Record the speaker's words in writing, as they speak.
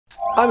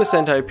I'm a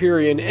Sentai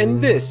Pyrian,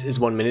 and this is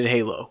 1 Minute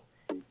Halo.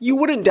 You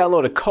wouldn't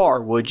download a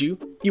car, would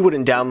you? You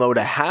wouldn't download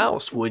a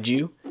house, would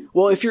you?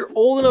 Well, if you're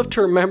old enough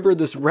to remember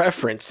this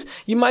reference,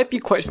 you might be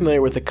quite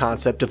familiar with the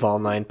concept of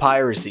online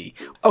piracy.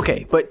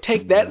 Okay, but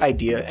take that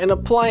idea and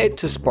apply it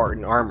to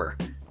Spartan armor.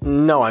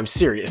 No, I'm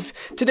serious.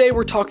 Today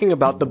we're talking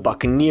about the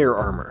Buccaneer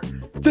armor.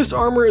 This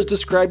armor is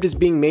described as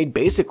being made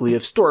basically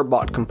of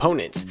store-bought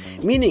components,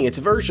 meaning it's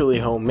virtually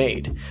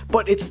homemade,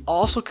 but it's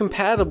also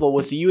compatible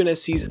with the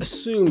UNSC's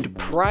assumed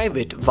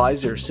private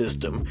visor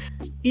system.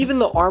 Even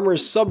the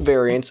armor's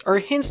subvariants are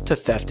hints to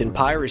theft and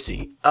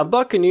piracy. A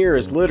Buccaneer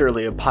is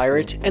literally a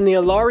pirate, and the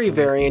Alari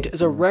variant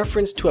is a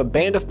reference to a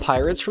band of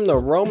pirates from the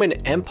Roman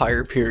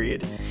Empire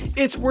period.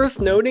 It's worth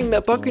noting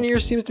that Buccaneer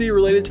seems to be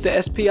related to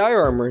the SPI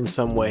armor in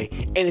some way,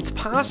 and it's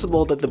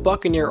possible that the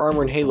Buccaneer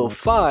armor in Halo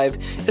 5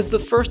 is the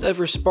first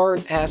ever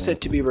Spartan asset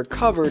to be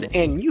recovered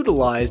and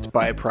utilized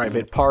by a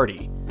private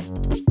party.